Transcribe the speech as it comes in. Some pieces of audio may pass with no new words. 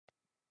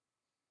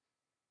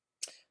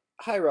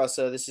Hi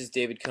Rasa, this is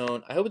David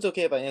Cohn. I hope it's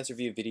okay if I answer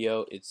via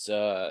video. It's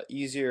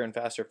easier and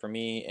faster for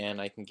me,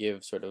 and I can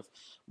give sort of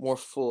more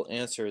full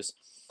answers.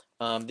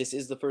 This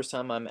is the first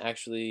time I'm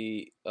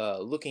actually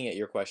looking at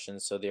your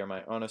questions, so they are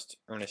my honest,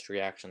 earnest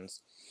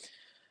reactions.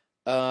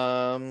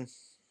 Um,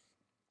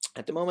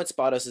 at the moment,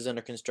 Spotus is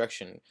under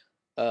construction.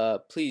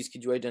 Please,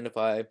 could you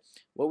identify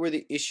what were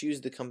the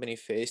issues the company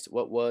faced,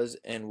 what was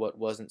and what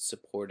wasn't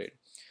supported?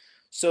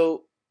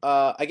 So,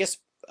 I guess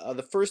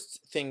the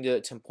first thing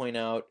to point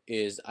out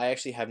is I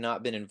actually have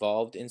not been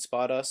involved in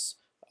Spot Us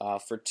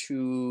for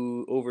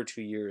over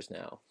 2 years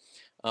now.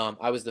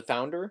 I was the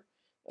founder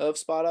of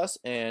Spot Us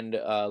and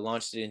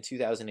launched it in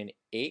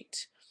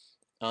 2008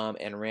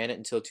 and ran it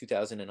until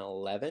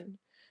 2011.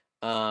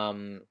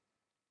 Um,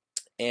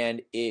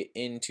 and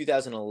in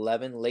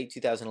 2011, late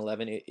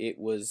 2011, it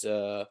was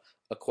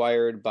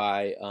acquired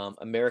by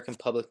American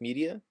Public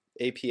Media,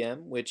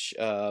 APM, which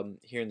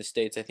here in the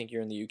States, I think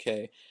you're in the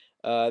UK,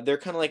 they're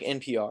kind of like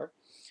NPR.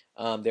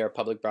 They're a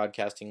public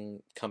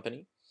broadcasting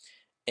company.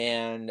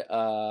 And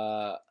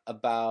and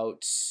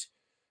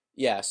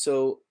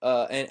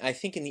I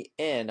think in the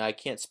end, I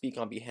can't speak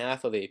on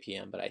behalf of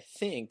APM, but I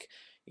think,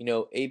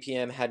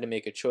 APM had to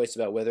make a choice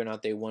about whether or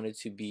not they wanted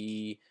to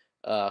be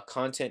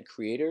content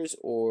creators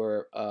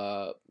or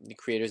the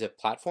creators of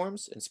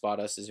platforms, and Spot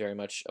Us is very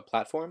much a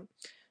platform.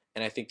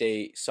 And I think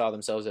they saw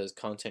themselves as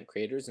content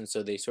creators, and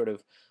so they sort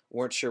of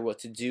weren't sure what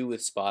to do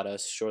with Spot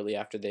Us shortly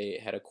after they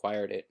had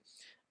acquired it.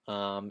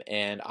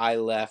 And I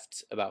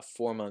left about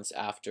 4 months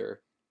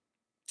after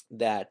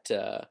that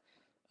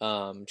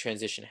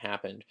transition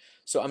happened.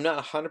 So I'm not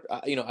 100.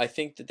 I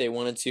think that they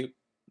wanted to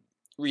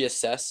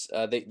reassess.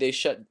 They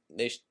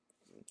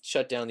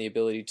shut down the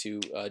ability to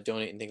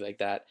donate and things like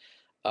that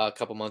a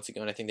couple months ago,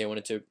 and I think they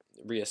wanted to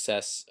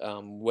reassess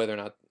whether or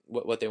not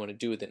what they want to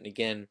do with it. And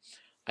again,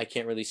 I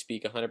can't really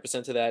speak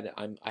 100% to that.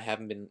 I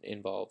haven't been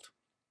involved.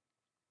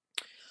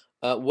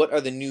 What are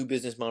the new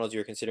business models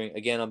you're considering?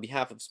 Again, on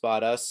behalf of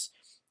Spot Us,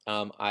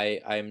 I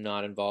am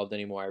not involved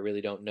anymore. I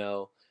really don't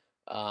know.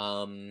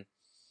 Um,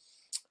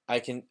 I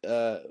can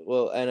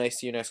well, and I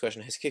see your next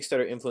question. Has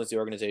Kickstarter influenced the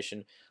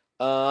organization?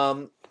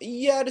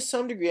 Yeah, to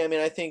some degree. I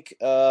mean, I think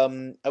I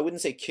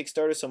wouldn't say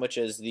Kickstarter so much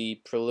as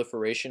the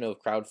proliferation of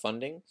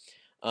crowdfunding.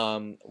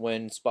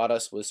 When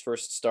Spotus was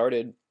first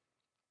started,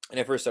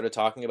 and I first started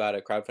talking about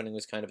it, crowdfunding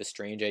was kind of a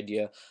strange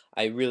idea.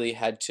 I really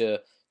had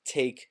to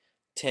take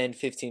 10,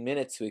 15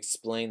 minutes to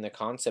explain the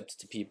concept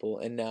to people,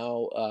 and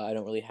now I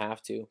don't really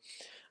have to.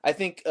 I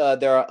think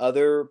there are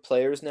other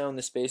players now in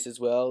the space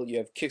as well. You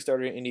have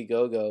Kickstarter and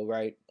Indiegogo,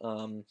 right?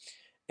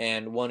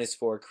 And one is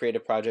for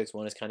creative projects,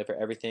 one is kind of for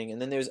everything.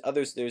 And then there's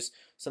others. There's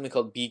something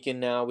called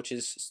Beacon now, which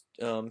is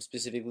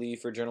specifically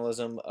for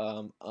journalism.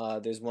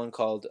 There's one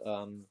called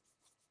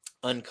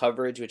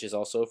Uncoverage, which is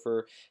also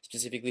for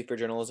specifically for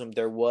journalism.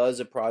 There was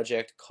a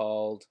project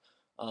called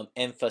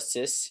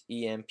Emphasis,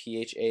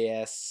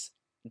 EMPHAS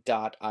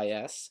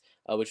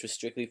which was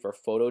strictly for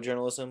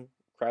photojournalism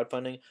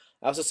crowdfunding.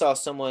 I also saw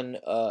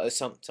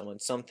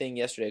something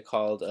yesterday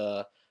called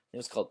it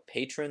was called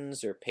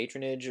Patrons or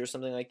Patronage or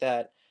something like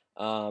that,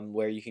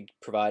 where you could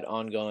provide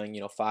ongoing,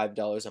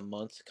 $5 a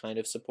month kind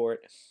of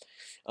support.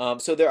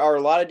 So there are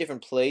a lot of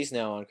different plays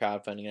now on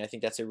crowdfunding, and I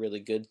think that's a really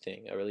good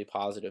thing, a really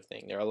positive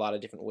thing. There are a lot of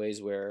different ways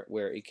where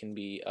it can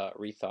be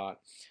rethought,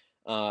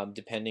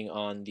 depending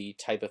on the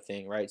type of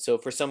thing, right? So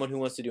for someone who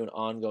wants to do an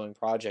ongoing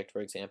project,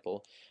 for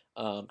example,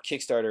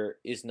 Kickstarter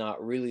is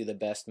not really the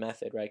best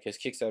method, right? Because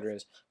Kickstarter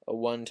is a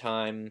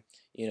one-time,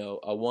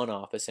 a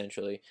one-off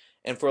essentially.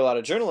 And for a lot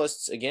of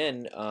journalists,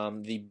 again,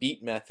 the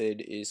beat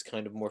method is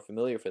kind of more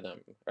familiar for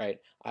them, right?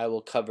 I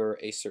will cover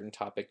a certain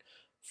topic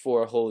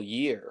for a whole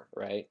year,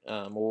 right?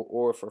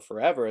 Or for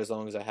forever, as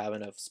long as I have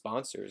enough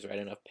sponsors, right?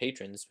 Enough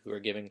patrons who are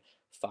giving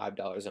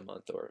 $5 a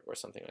month or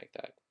something like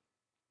that.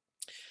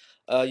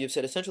 You've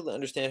said essential to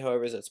understand,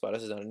 however, is that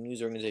Spotus is not a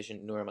news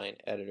organization, nor am I an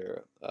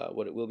editor.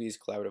 What it will be is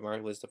collaborative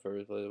marketplace, the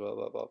first blah blah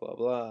blah blah blah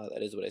blah.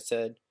 That is what I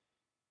said.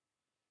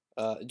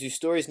 Do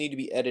stories need to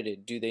be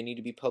edited? Do they need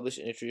to be published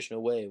in a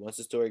traditional way? Once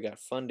the story got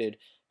funded,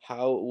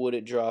 how would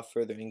it draw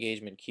further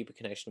engagement, keep a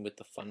connection with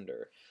the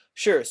funder?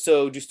 Sure.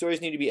 So, do stories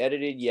need to be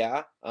edited?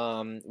 Yeah.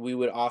 We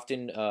would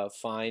often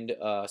find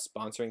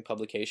sponsoring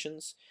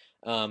publications,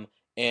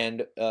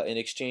 and in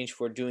exchange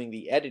for doing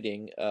the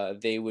editing,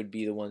 they would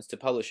be the ones to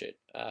publish it.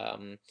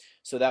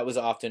 So that was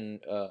often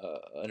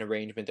an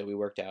arrangement that we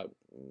worked out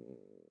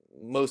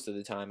most of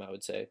the time, I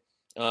would say.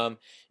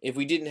 If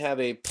we didn't have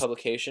a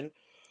publication,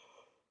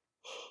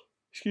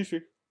 excuse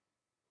me,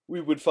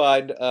 we would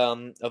find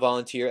a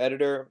volunteer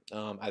editor,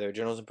 either a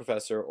journalism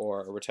professor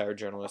or a retired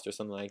journalist or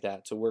something like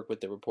that, to work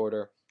with the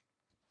reporter.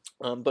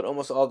 But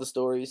almost all the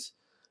stories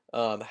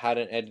had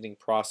an editing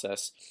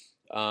process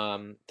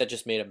that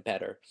just made them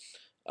better.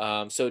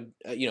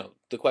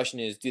 The question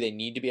is, do they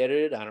need to be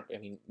edited? I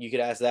mean, you could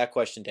ask that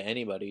question to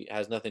anybody. It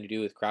has nothing to do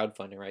with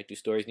crowdfunding, right? Do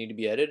stories need to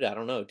be edited? I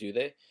don't know. Do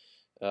they?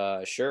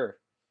 Sure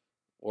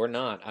or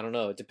not. I don't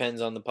know. It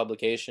depends on the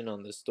publication,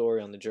 on the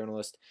story, on the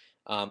journalist.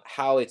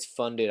 How it's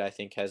funded, I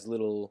think, has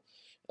little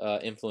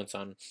influence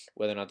on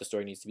whether or not the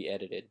story needs to be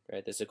edited,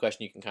 right? That's a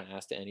question you can kind of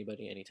ask to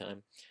anybody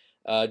anytime.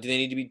 Do they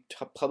need to be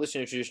published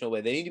in a traditional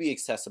way? They need to be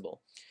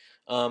accessible.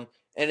 Um,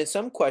 and in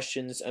some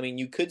questions, I mean,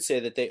 you could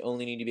say that they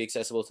only need to be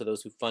accessible to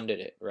those who funded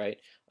it, right?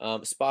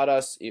 Spot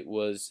Us,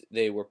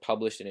 they were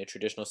published in a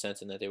traditional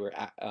sense, and that they were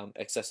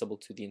accessible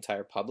to the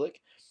entire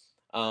public.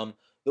 Um,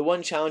 the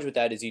one challenge with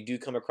that is you do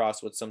come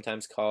across what's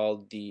sometimes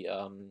called the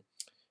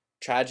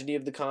tragedy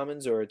of the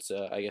commons, or it's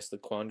I guess the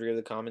quandary of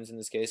the commons in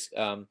this case.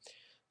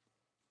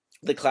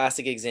 The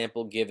classic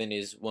example given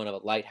is one of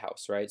a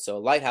lighthouse, right? So a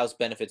lighthouse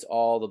benefits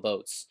all the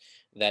boats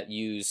that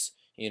use,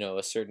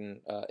 a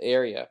certain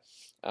area.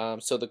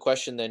 So the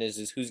question then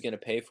is who's going to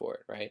pay for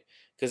it, right?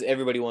 Because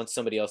everybody wants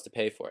somebody else to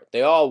pay for it.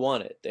 They all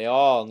want it, they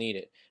all need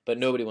it, but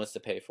nobody wants to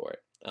pay for it.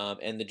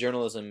 And the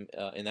journalism,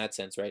 in that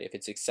sense, right? If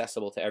it's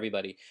accessible to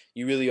everybody,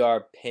 you really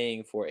are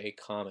paying for a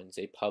commons,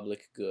 a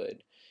public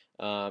good,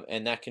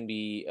 and that can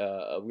be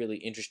a really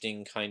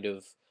interesting kind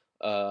of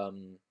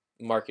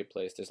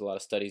marketplace. There's a lot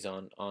of studies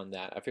on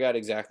that. I forgot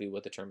exactly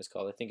what the term is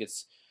called. I think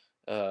it's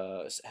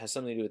has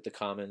something to do with the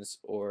commons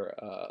or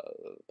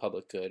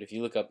public good. If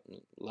you look up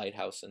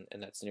lighthouse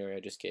and that scenario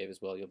I just gave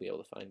as well, you'll be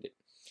able to find it.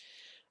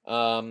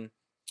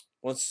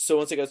 Once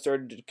I got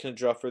started to kind of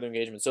draw further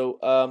engagement. So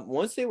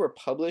once they were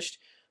published,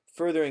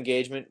 further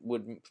engagement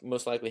would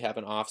most likely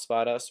happen off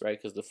Spot Us, right?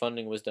 Because the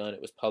funding was done,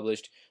 it was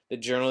published. The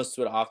journalists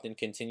would often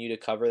continue to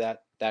cover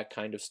that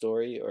kind of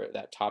story or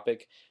that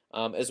topic,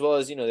 as well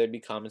as there'd be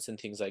comments and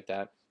things like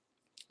that.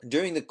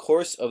 During the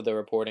course of the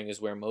reporting is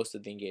where most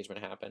of the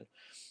engagement happened.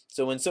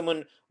 So when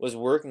someone was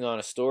working on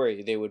a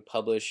story, they would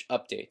publish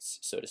updates,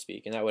 so to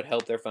speak, and that would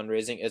help their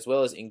fundraising as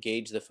well as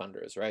engage the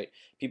funders, right?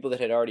 People that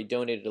had already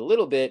donated a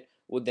little bit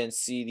would then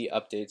see the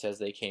updates as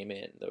they came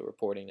in, the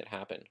reporting that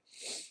happened.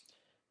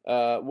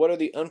 What are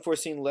the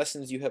unforeseen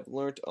lessons you have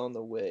learned on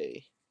the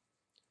way?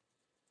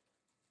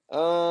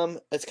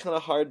 It's kind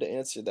of hard to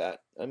answer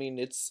that. I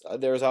mean,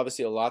 there was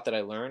obviously a lot that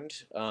I learned,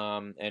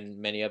 and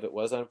many of it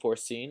was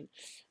unforeseen.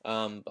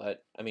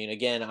 But I mean,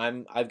 again,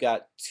 I've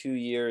got 2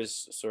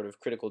 years sort of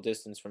critical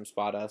distance from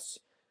Spot Us,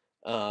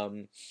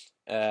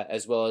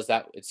 as well as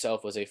that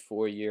itself was a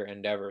 4-year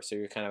endeavor. So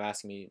you're kind of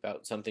asking me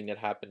about something that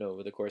happened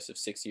over the course of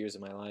 6 years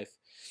of my life,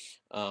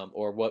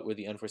 or what were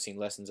the unforeseen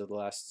lessons of the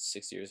last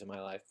 6 years of my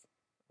life,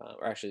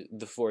 or actually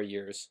the 4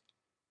 years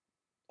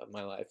of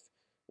my life,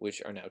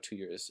 which are now 2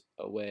 years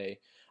away.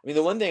 I mean,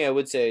 the one thing I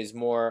would say is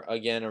more,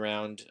 again,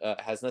 around,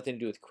 has nothing to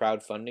do with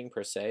crowdfunding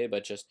per se,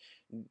 but just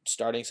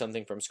starting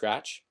something from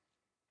scratch.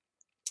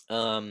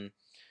 Um,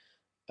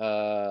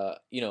 uh,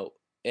 you know,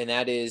 and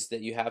that is that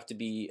you have to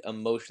be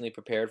emotionally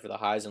prepared for the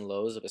highs and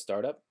lows of a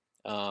startup.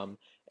 Um,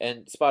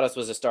 and Spot Us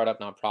was a startup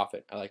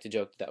nonprofit. I like to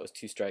joke that that was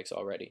two strikes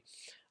already.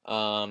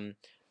 Um,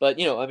 but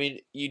I mean,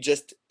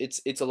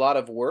 it's a lot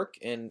of work,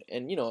 and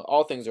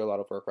all things are a lot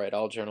of work, right?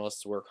 All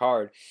journalists work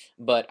hard,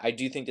 but I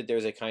do think that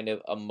there's a kind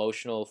of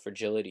emotional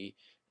fragility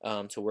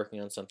to working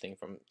on something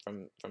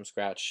from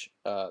scratch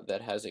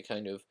that has a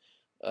kind of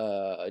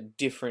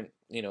different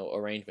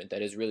arrangement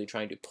that is really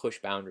trying to push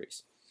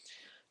boundaries.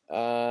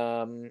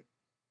 Um,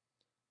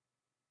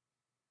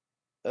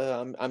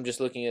 I'm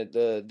just looking at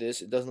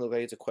this. It doesn't look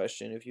like it's a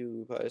question. If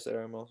you replies that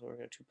I'm also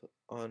working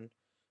on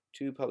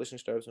two publishing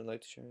startups and would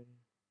like to share.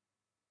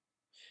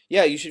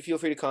 Yeah, you should feel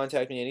free to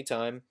contact me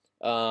anytime.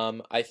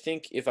 I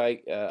think if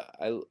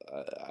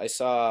I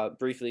saw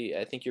briefly,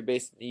 I think you're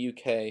based in the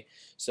UK,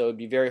 so it'd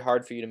be very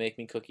hard for you to make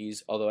me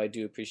cookies, although I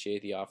do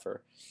appreciate the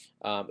offer.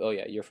 Oh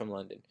yeah, you're from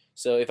London.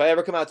 So if I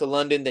ever come out to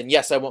London, then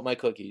yes, I want my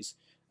cookies.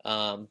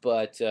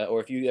 But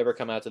or if you ever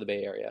come out to the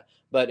Bay Area.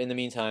 But in the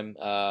meantime,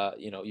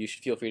 you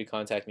should feel free to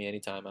contact me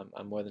anytime.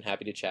 I'm more than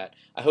happy to chat.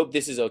 I hope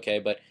this is okay,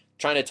 but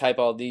trying to type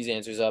all these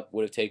answers up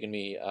would have taken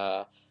me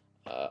a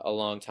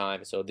long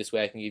time. So this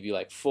way I can give you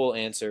like full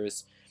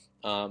answers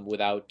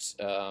without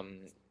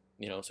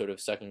sort of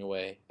sucking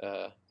away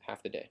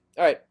half the day.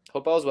 All right.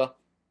 Hope all is well.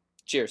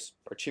 Cheers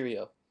or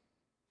cheerio,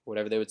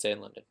 whatever they would say in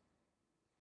London.